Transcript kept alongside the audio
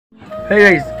Hey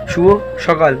guys, শুভ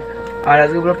সকাল। আর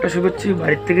আজকে ব্লগটা শুরু করছি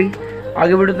বাড়ির থেকেই।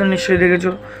 আগে ভিডিও তো নিশ্চয়ই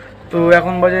দেখেছো। তো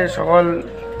এখন বাজে সকাল,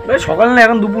 সকাল না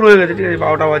এখন দুপুর হয়ে গেছে, ঠিক আছে,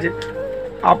 12টা বাজে।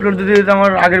 আপলোড দিতে দিতে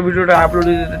আমার আগের ভিডিওটা আপলোড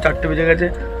দিতে দিতে 4টে বেজে গেছে।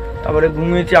 তারপরে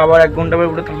ঘুমিয়েছি আবার 1 ঘন্টা পরে,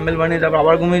 উঠে থাম্বনেল বানিয়ে তারপর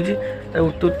আবার ঘুমিয়েছি। তাই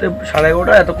উঠতে উঠতে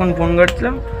 11:30, এতক্ষণ ফোন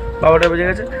ঘাটছিলাম, 12টা বেজে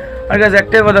গেছে। আর গাইস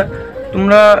একটাই কথা,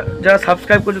 তোমরা যারা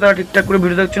সাবস্ক্রাইব করছো তারা ঠিকঠাক করে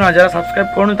ভিডিও দেখছো না, যারা সাবস্ক্রাইব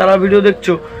করোনি তারা ভিডিও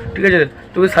দেখছো, ঠিক আছে।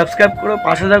 তুমি সাবস্ক্রাইব করো,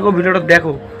 পাশে থাকো, ভিডিওটা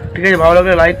দেখো, ঠিক আছে। ভালো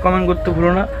লাগলে লাইক কমেন্ট করতে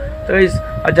ভুলো না। তো গাইস,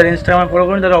 আর যারা ইনস্টাগ্রামে ফলো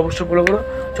করেন তারা অবশ্যই ফলো করো।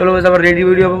 চলো গাইস, আবার রেডি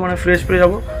হবো, মানে ফ্রেশ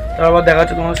যাবো, তারপর আবার দেখা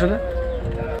হচ্ছে তোমাদের সাথে।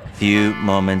 Few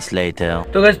moments later.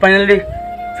 তো গাইস ফাইনালি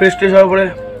ফ্রেশ হওয়ার পরে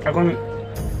এখন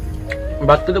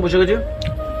ভাতটাতে বসে গেছি।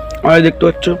 আর দেখতে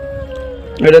পাচ্ছ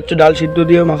এটা হচ্ছে ডাল সিদ্ধ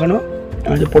দিয়ে মাখানো,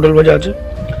 আর যে পটল ভাজা আছে।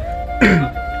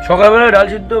 সকালবেলায় ডাল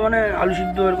সিদ্ধ মানে আলু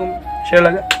সিদ্ধ এরকম সেরা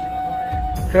লাগে,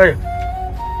 ঠিক আছে।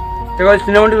 ঠিক আছে,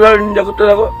 সিনেমাটি এনজয় করতে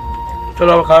থাকো। চলো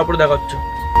আবার খাওয়ার পরে দেখা হচ্ছে।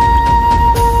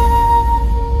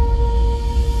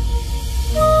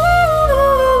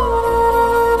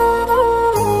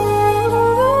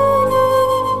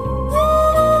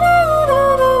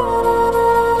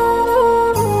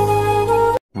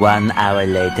 One hour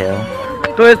later.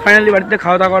 তো ফাইনালি বাড়িতে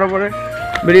খাওয়া দাওয়া করার পরে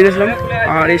বেরিয়ে গেছিলাম।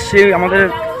 আর এসে আমাদের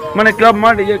মানে ক্লাব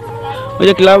মাঠ, এই যে ওই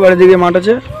যে ক্লাব আর এদিকে মাঠ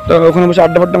আছে, তো ওখানে বসে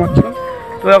আড্ডা ফাড্ডা মারছিলাম।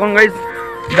 তো এখন গাইজ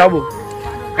যাবো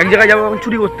এক জায়গায়, যাবো এখন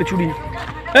চুরি করতে। চুরি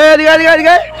এদিকে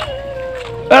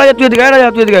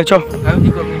তুই এদিকে চ।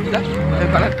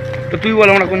 তো তুই বল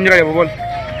আমরা কোন জায়গায় যাবো, বল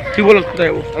তুই বল কোথায়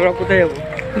যাবো, আমরা কোথায় যাবো,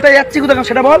 কোথায় যাচ্ছি, কোথায়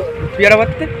সেটা বল। পেয়ারা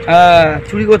পাড়তে, হ্যাঁ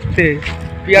চুরি করতে,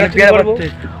 পেয়ারা পাড়তে।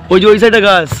 ওই যে ওই সাইডে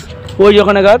গাছ, ওই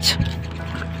ওখানে গাছ,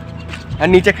 আর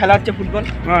নিচে খেলা হচ্ছে ফুটবল।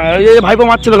 হ্যাঁ ভাইপো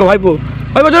মারছে, দেখো ভাইপো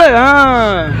চলে।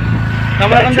 হ্যাঁ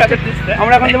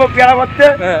আমরা এখন যাবো পেয়ারা পাড়তে।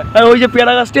 হ্যাঁ ওই যে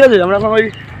পেয়ারা গাছ, ঠিক আছে। আমরা এখন ওই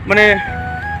মানে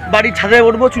বাড়ির ছাদে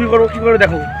উঠবো, চুরি করবো, কি করে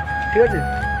দেখো, ঠিক আছে।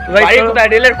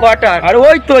 রেলের কোয়ার্টার, আর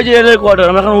ওই তো ওই যে রেলের কোয়ার্টার,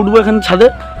 আমরা এখন উঠবো এখানে ছাদে।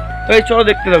 তো এই চলো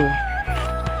দেখতে যাবো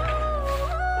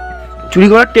চুরি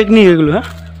করার টেকনিক এগুলো। হ্যাঁ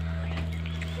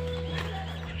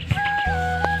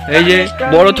এই যে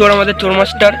বড় চোর, আমাদের চোর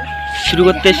মাস্টার শুরু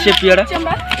করতে এসছে পেয়ারা।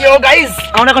 ও গাইস,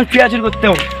 আমরা এখন পেয়ারা চুরি করতে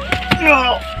হবে।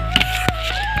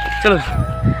 চলো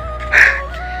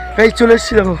এই চলে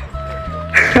এসছি, দেখো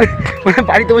মানে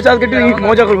বাড়িতে বসে আজকে একটু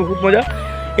মজা করবো, খুব মজা।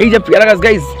 এই যে পেয়ারা গাছ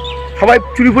গাইস, সবাই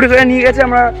চুরি ফুড়ি করে নিয়ে গেছে,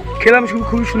 আমরা খেলাম,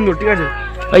 খুবই সুন্দর, ঠিক আছে।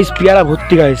 গাইস পেয়ারা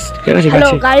ভর্তি গাইস, ঠিক আছে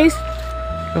গাইস।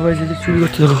 চুরি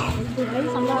করতে দেখো,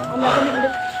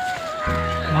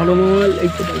 ভালো মাল এই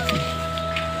তো পাইছি।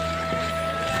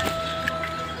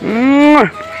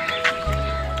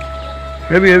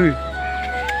 হেভি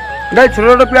গাইস, ছোট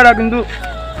ছোট পেয়ারা কিন্তু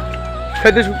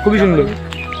খেতে খুবই সুন্দর।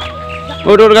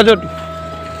 ওর গাছ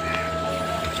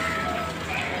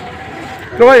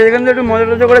তো ভাই, এখান থেকে একটু মজা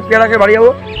টজা করে পেয়ারাকে বাড়ি যাবো,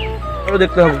 ওটা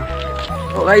দেখতে হবে।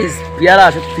 ও গাইস পেয়ারা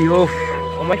সত্যি, ও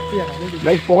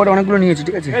গাইস পকেটে অনেকগুলো নিয়েছি,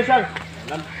 ঠিক আছে।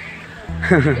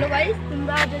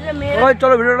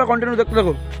 চলো ভিডিওটা কন্টিনিউ দেখতে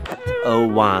থাকো।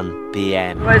 01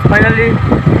 PM. গাইস ফাইনালি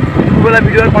দুপুরবেলা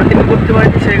ভিডিও কন্টিনিউ করতে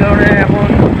পারিনি, সেই কারণে এখন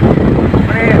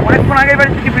মানে অনেকক্ষণ আগে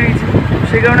বাড়ি থেকে বেরিয়েছি,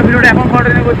 সেই কারণে ভিডিওটা এখন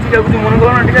কন্টিনিউ করছি, কেউ কিছু মনে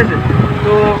করো না, ঠিক আছে।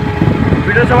 তো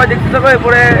ভিডিও সবাই দেখতে থাকো।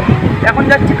 এরপরে এখন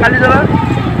যাচ্ছি কালীতলা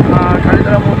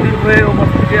মন্দির হয়ে ওপর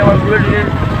থেকে আবার ঘুরে দিয়ে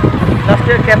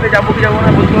লাস্টে ক্যাফে যাবো কি যাবো না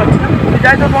বলতে পারছি না,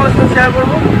 যাই তো তোমাদের সাথে শেয়ার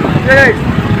করবো, ঠিক আছে।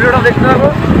 ভিডিওটা দেখতে থাকো।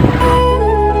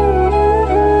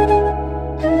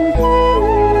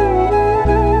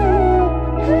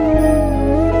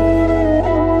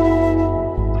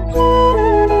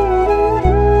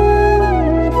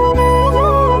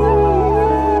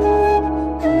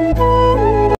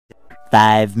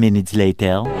 Five minutes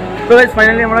later. তো গাইস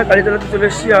ফাইনালি আমরা কালীতলাতে চলে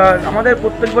এসেছি। আর আমাদের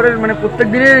প্রত্যেকবারের মানে প্রত্যেক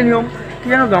দিনের নিয়ম কি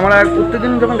জানো তো, আমরা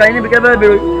প্রত্যেকদিন যখন গাড়ি নিয়ে বিকেলবেলা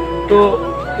বেরোই, তো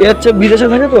এ হচ্ছে বিদেশে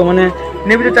থাকে, তো মানে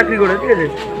নেভিতে চাকরি করে, ঠিক আছে,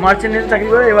 মার্চেন্ট নেভিতে চাকরি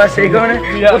করে। এবার সেই কারণে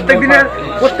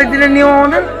প্রত্যেক দিনের নিয়ম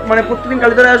আমাদের, মানে প্রত্যেকদিন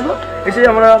কালীতলায় আসবো, এসে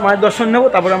আমরা মায়ের দর্শন নেবো,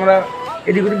 তারপরে আমরা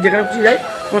এদিক ওদিক যেখানে খুশি যাই,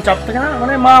 কোনো চাপ থাকে না।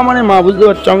 মানে মা বুঝতে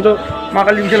পারছো, আমি তো মা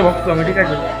কালী বিশাল ভক্ত আমি, ঠিক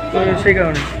আছে। তো সেই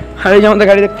কারণে আর এই যে আমাদের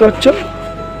গাড়ি দেখতে পাচ্ছ,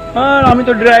 আর আমি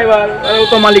তো ড্রাইভার, ও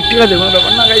তো মালিক, ঠিক আছে, কোনো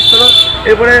ব্যাপার না গাইস। চলো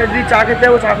এরপরে যদি চা খেতে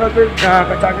যাবো, চা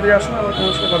খেতে যাওয়ার সময় আবার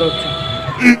তোমার সাথে কথা হচ্ছে।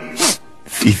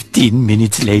 15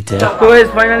 minutes later. তো গাইস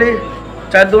ফাইনালি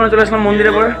চায়ের দোকানে চলে আসলাম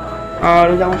মন্দিরে পরে। আর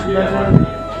ওই যে আমার সাথে আছে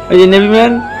এই যে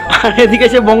নেভিম্যান, আর এদিকে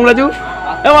এসে বংরাজু।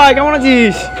 ভাই কেমন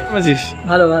আছিস?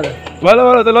 ভালো।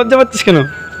 তো লজ্জা পাচ্ছিস কেন?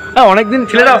 হ্যাঁ অনেকদিন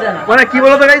ছেলেটা মানে কি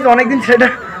বলতো গাইস, অনেকদিন ছেলেটা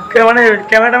মানে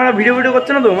ক্যামেরা ভিডিও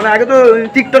করছে না তো, মানে আগে তো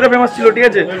টিকটকে ফেমাস ছিল, ঠিক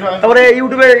আছে, তারপরে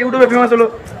ইউটিউবে ফেমাস হলো,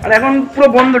 আর এখন পুরো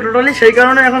বন্ধ টোটালি, সেই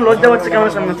কারণে এখন লজ্জা পাচ্ছে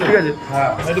ক্যামেরার সামনে, ঠিক আছে।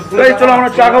 চলো আমরা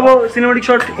চা খাবো, সিনেমাটিক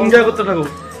শট এনজয় করতে থাকো।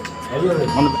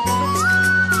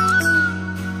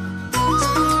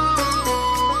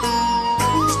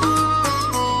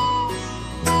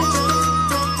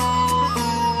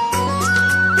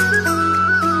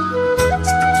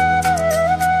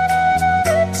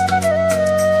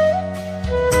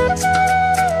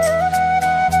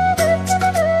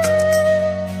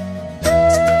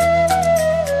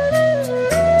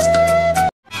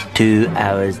 2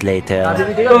 hours later.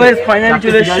 তো গাইস ফাইনালি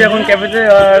চলে এসেছি এখন ক্যাফেতে।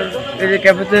 আর এই যে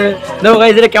ক্যাফেতে দেখো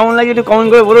গাইস এটা কেমন লাগে একটু কমেন্ট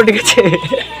করে বলো, ঠিক আছে?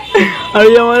 আর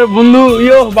এই আমার বন্ধু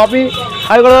বাপি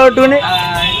হাই করে দাও একটুখানি।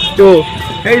 তো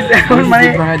গাইস এখন মানে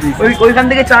ওইখান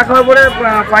থেকে চা খাওয়ার পরে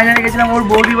ফাইনালি গেছিলাম ওর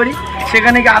বৌদি বাড়ি,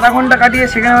 সেখানে গিয়ে আধা ঘন্টা কাটিয়ে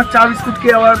সেখানে আমার চা বিস্কুট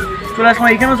খেয়ে আবার চলে আসলাম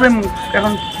এখানেও। সেম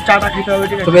এখন চাটা খেতে হবে,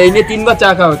 ঠিক আছে? তবে এই নিয়ে 3 বার চা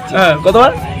খাওয়া হচ্ছে। হ্যাঁ,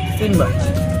 কতবার? 3 বার।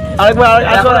 আরেকবার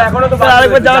এখনো তো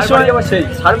আরেকবার যাওয়ার সময় সেই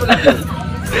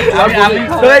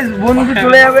বন্ধু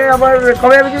চলে যাবে আবার।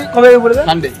 কবে যাবে বলে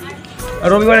সানডে,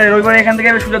 রবিবারে এখান থেকে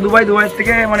যাবে সোজা দুবাই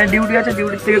থেকে মানে ডিউটি আছে,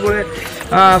 ডিউটির থেকে করে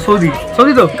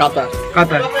সৌদি তো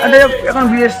কাতার। এখন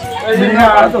বিদেশ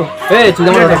তো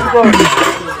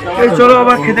চলো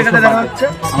আবার খেতে দেখা হচ্ছে।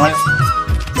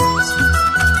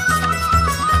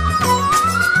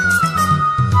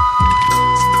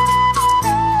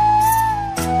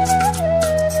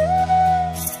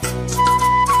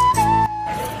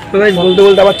 তো গাইস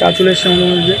বলতে আবার চা চলে এসছে আমাদের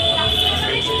মধ্যে,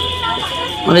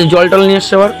 মানে জল টল নিয়ে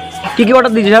এসছে আবার। কী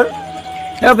অর্ডার দিয়েছে স্যার?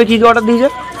 আপনি কী অর্ডার দিয়েছে?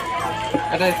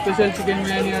 একটা স্পেশাল চিকেন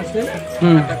বিরিয়ানি আছে,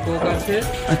 একটা কোক আছে,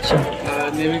 আচ্ছা,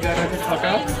 নেভিকার আছে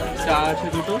 6টা, চা আছে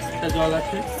 2টো, একটা জল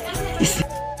আছে।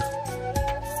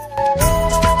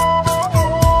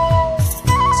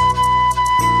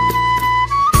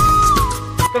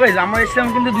 তো গাইস আমরা এসেছিলাম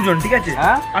কিন্তু 2 জন, ঠিক আছে?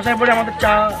 আসার পরে আমাদের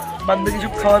চা বাদ বাকি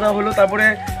সব খাওয়া দাওয়া হলো। তারপরে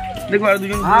দেখো আর 2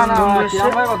 জন বন্ধু এসছে।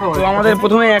 তো আমাদের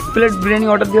প্রথমে 1 প্লেট বিরিয়ানি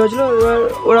অর্ডার দেওয়া হয়েছিল। এবার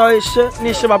ওরা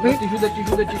নিয়ে এসছে বাপি।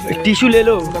 টিস্যু লে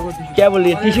লো, কে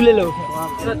বলি টিস্যু লে লো।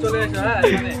 চলে এসো।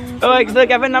 ওই তোর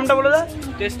ক্যাফের নামটা বলে দাও।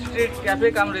 টেস্ট স্ট্রিট ক্যাফে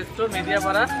কাম রেস্টো,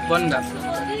 মেদিয়াপাড়া, বনগা।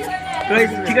 তো এই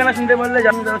ঠিকানা শুনতে পারলে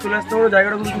জানি তারা চলে আসতে পারো।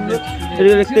 জায়গাটা খুব সুন্দর,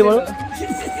 সেটা দেখতে পারো।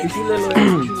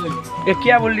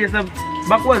 क्या बोल रही है सब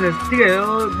बकवास है, ठीक है?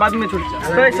 बाद में छोड़।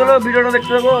 तो चलो वीडियोটা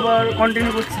দেখতে থাকো, আবার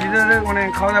কন্টিনিউ করছি ধীরে ধীরে, মানে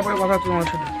খাওয়া দাওয়ার পরে কথা হচ্ছে তোমার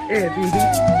সাথে।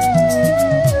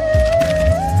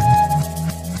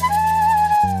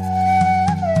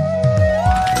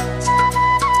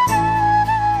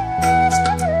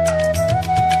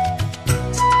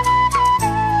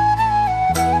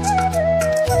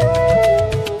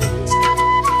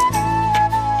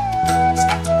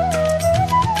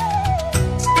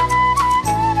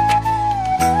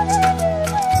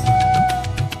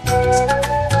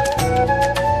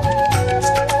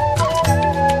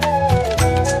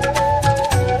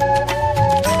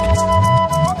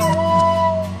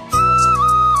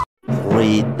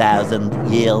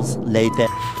 years later.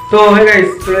 তো হে গাইস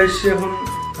চলে এসেছি এখন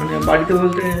মানে বাড়িতে,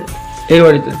 বলতে এই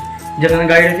বাড়িতে যেখানে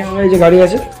গাড়ি রাখি আমরা। এই যে গাড়ি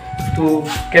আছে। তো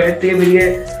ক্যাফের থেকে বেরিয়ে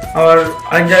আবার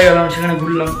আরেক জায়গায় গেলাম, সেখানে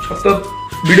ঘুরলাম। সব তো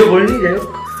ভিডিও করিনি, যাই হোক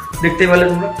দেখতেই পারলে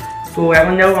তোমরা। তো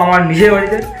এখন যাবো আমার নিজের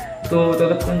বাড়িতে। তো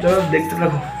ততক্ষণ চলো দেখতে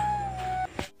থাকো।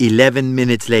 11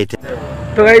 minutes later.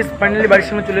 তো গাইস ফাইনালি বাড়ির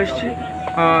সামনে চলে এসেছি।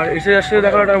 আর এসে আসলে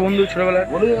দেখা একটা বন্ধু ছোটবেলায়।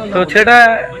 তো ছেলেটা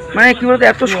মানে কি বলতো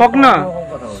এত শখ না,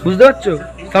 বুঝতে পারছো?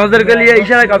 সমাজদেরকে নিয়ে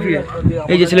ইশারা কাফি।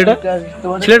 এই যে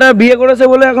ছেলেটা বিয়ে করেছে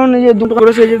বলে এখন এই যে দুটো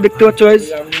করেছে, এই যে দেখতে পাচ্ছ গাইস,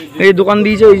 এই দোকান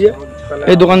দিয়েছে,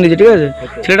 এই দোকান দিয়েছে, ঠিক আছে?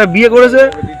 ছেলেটা বিয়ে করেছে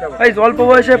গাইস, অল্প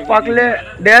বয়সে পাকলে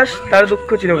ড্যাশ তার দুঃখ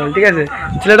চিরকাল, ঠিক আছে?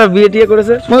 ছেলেটা বিয়ে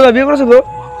করেছে। বিয়ে করেছে তো?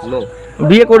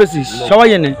 বিয়ে করেছিস সবাই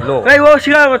জানে গাইস, ও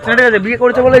স্বীকার করছে না, ঠিক আছে? বিয়ে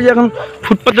করেছে বলে যে এখন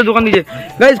ফুটপাতের দোকান দিয়েছে।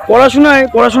 গাইস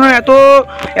পড়াশোনায়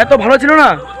এত ভালো ছিল না,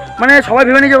 মানে সবাই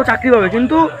ভেবে নিয়ে যে ও চাকরি পাবে,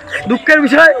 কিন্তু দুঃখের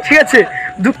বিষয়, ঠিক আছে?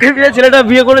 দুঃখের বিষয় ছেলেটা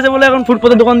বিয়ে করেছে বলে এখন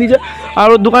ফুটপাতের দোকান দিয়েছে। আর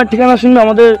ওর দোকানের ঠিকানা শুনবে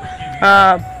আমাদের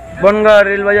বনগা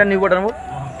রেলবাজার নিউ কোয়ার্টার মোড়,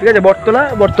 ঠিক আছে?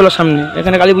 বটতলার সামনে,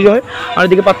 এখানে কালী পুজো হয়। আর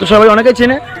এদিকে পাত্র সবাই অনেকেই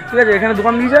চেনে, ঠিক আছে? এখানে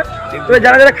দোকান দিয়েছে। তবে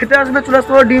যারা খেতে আসবে চলে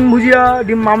আসতে পারো, ডিম ভুজিয়া,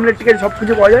 ডিম মামলেট, ঠিক আছে? সব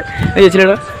কিছু পাওয়া যায়। এই যে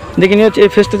ছেলেটা দেখে নিয়ে হচ্ছে, এই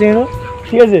ফেসটা চিনে নাও,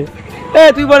 ঠিক আছে?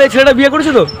 তুই বলে ছেলেটা বিয়ে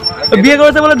করেছে তো? বিয়ে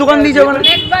করেছে বলে দোকান দিয়েছে ওখানে।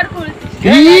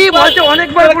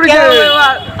 অনেকবার করেছে,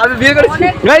 আমি বিয়ে করেছি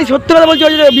গাইস, সত্যি কথা বলছি।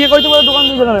 বিয়ে করেছে বলে দোকান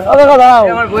দিয়েছে ওখানে। দাঁড়াও,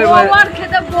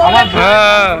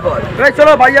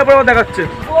 চলো বাড়ি যাওয়ার পর দেখাচ্ছে।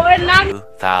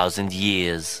 2000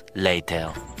 years later.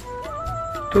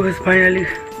 তো বেশ ফাইনালি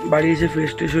বাড়ি এসে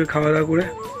ফ্রেশ ট্রেশ হয়ে খাওয়া দাওয়া করে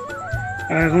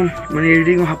এখন মানে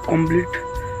এডিটিং হাফ কমপ্লিট।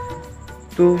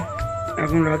 তো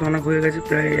এখন রাত অনেক হয়ে গেছে,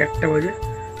 প্রায় 1টা বাজে।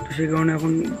 তো সেই কারণে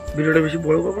এখন ভিডিওটা বেশি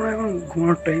বড় করবো না, এখন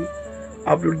ঘুমানোর টাইম,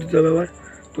 আপলোড দিতে হবে আবার।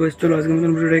 তো চলো আজকের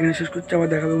মতন ভিডিওটা এখানে শেষ করছি, আবার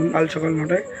দেখা হবে কাল সকাল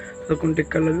 9টায়। ততক্ষণ টেক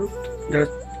কেয়ার, লাভ ইউ। যারা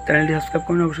চ্যানেলটি সাবস্ক্রাইব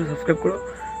করেন অবশ্যই সাবস্ক্রাইব করো,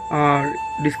 আর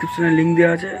ডিসক্রিপশনে লিঙ্ক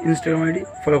দেওয়া আছে, ইনস্টাগ্রাম আইডি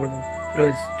ফলো করে দেবো।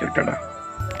 টাটা।